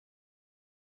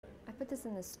put this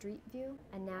in the street view,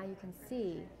 and now you can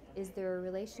see, is there a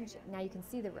relationship? Now you can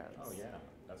see the roads. Oh yeah,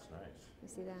 that's nice. You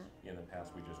see that? In the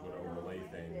past, we just would overlay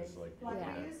things like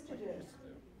Yeah. we used to do.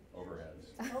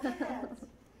 Overheads.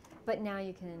 But now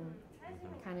you can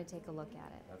kind of take a look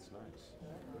at it. That's nice.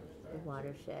 The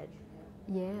watershed.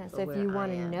 Yeah, so if you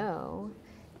want to know,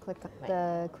 click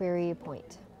the query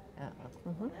point.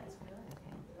 Okay.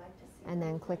 And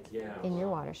then click in your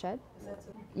watershed.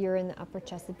 You're in the Upper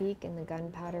Chesapeake and the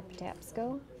Gunpowder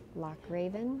Patapsco, Loch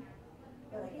Raven.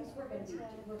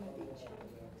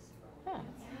 Huh.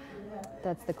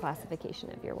 That's the classification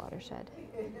of your watershed.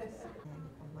 And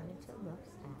I wanted to look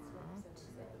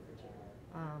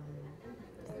at,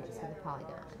 okay, so the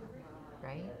polygon,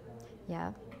 right?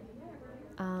 Yeah.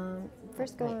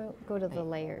 First go to the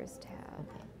Layers tab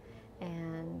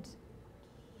and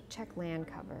check land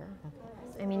cover.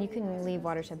 I mean, you can leave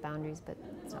watershed boundaries, but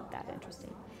it's not that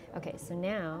interesting. Okay, so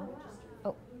now,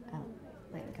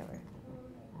 land cover.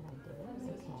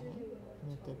 Okay,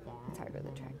 you did that. It's hard with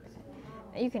the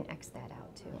trackpad. You can X that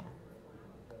out too.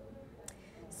 Yeah.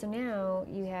 So now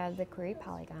you have the query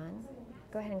polygon.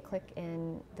 Go ahead and click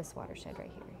in this watershed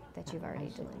right here that you've already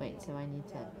delineated. Wait, so I need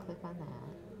to click on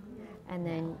that. And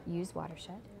then use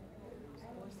watershed.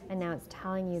 And now it's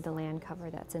telling you the land cover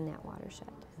that's in that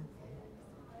watershed.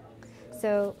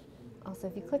 So also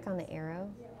if you click on the arrow,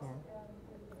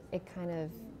 it kind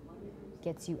of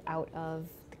gets you out of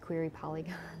the query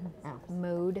polygon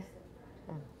mode.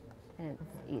 And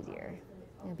it's easier.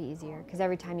 It'll be easier because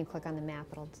every time you click on the map,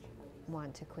 it'll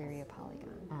want to query a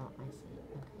polygon. Oh, I see.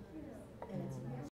 Okay.